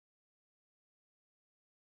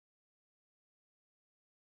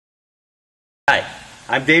Hi,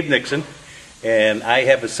 I'm Dave Nixon, and I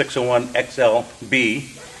have a 601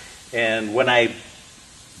 XLB. And when I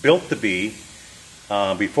built the B,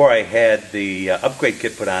 before I had the upgrade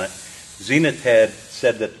kit put on it, Zenith had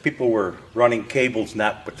said that people were running cables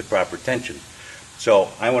not with the proper tension. So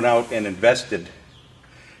I went out and invested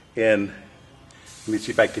in, let me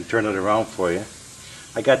see if I can turn it around for you.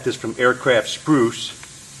 I got this from Aircraft Spruce,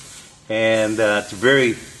 and it's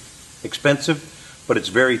very expensive, but it's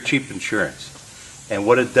very cheap insurance. And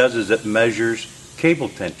what it does is it measures cable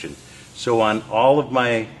tension. So on all of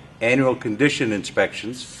my annual condition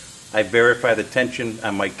inspections, I verify the tension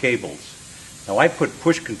on my cables. Now I put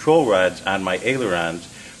push control rods on my ailerons,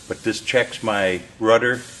 but this checks my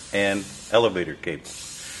rudder and elevator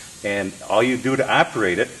cables. And all you do to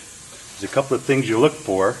operate it is a couple of things you look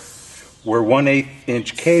for. We're 1/8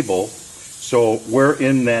 inch cable, so we're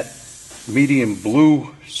in that medium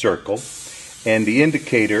blue circle, and the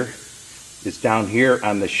indicator is down here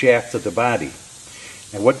on the shaft of the body.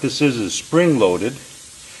 And what this is spring loaded,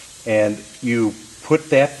 and you put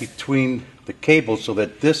that between the cable so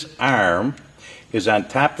that this arm is on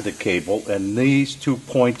top of the cable and these 2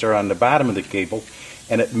 points are on the bottom of the cable,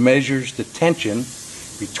 and it measures the tension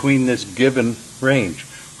between this given range,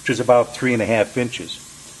 which is about 3.5 inches.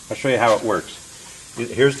 I'll show you how it works.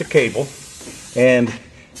 Here's the cable, and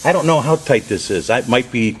I don't know how tight this is. It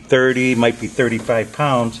might be 30, might be 35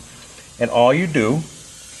 pounds. And all you do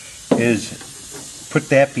is put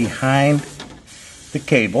that behind the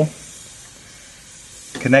cable,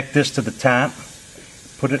 connect this to the top,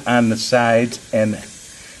 put it on the sides, and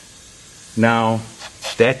now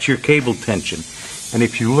that's your cable tension. And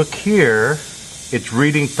if you look here, it's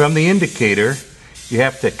reading from the indicator. You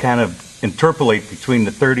have to kind of interpolate between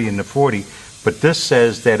the 30 and the 40, but this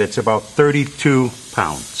says that it's about 32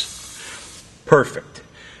 pounds. Perfect.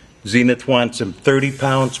 Zenith wants them 30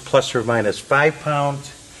 pounds plus or minus 5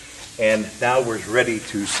 pounds, and now we're ready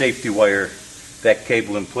to safety wire that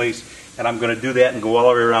cable in place. And I'm going to do that and go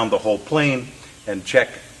all the way around the whole plane and check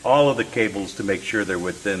all of the cables to make sure they're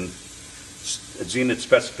within Zenith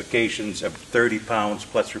specifications of 30 pounds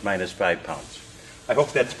plus or minus 5 pounds. I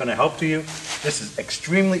hope that's been a help to you. This is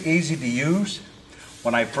extremely easy to use.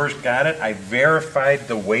 When I first got it, I verified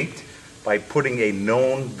the weight by putting a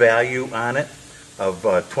known value on it of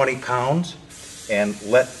 20 pounds and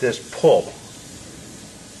let this pull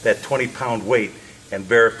that 20-pound weight and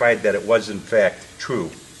verified that it was in fact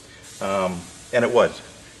true. And it was.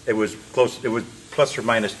 It was close. It was plus or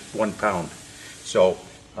minus 1 pound. So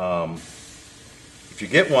if you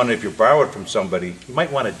get one, if you borrow it from somebody, you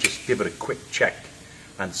might want to just give it a quick check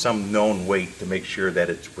on some known weight to make sure that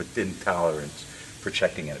it's within tolerance for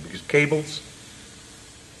checking it. Because cables,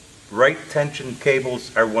 right tension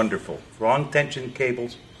cables are wonderful. Wrong tension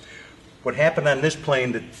cables. What happened on this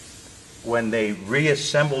plane, that when they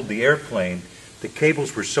reassembled the airplane, the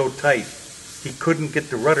cables were so tight he couldn't get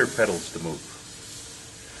the rudder pedals to move.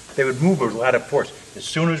 They would move with a lot of force. As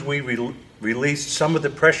soon as we released some of the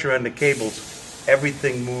pressure on the cables,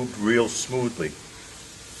 everything moved real smoothly.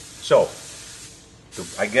 So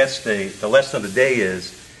I guess the lesson of the day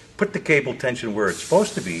is put the cable tension where it's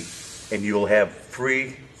supposed to be, and you'll have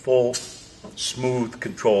free, full, smooth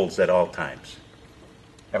controls at all times.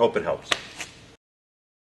 I hope it helps.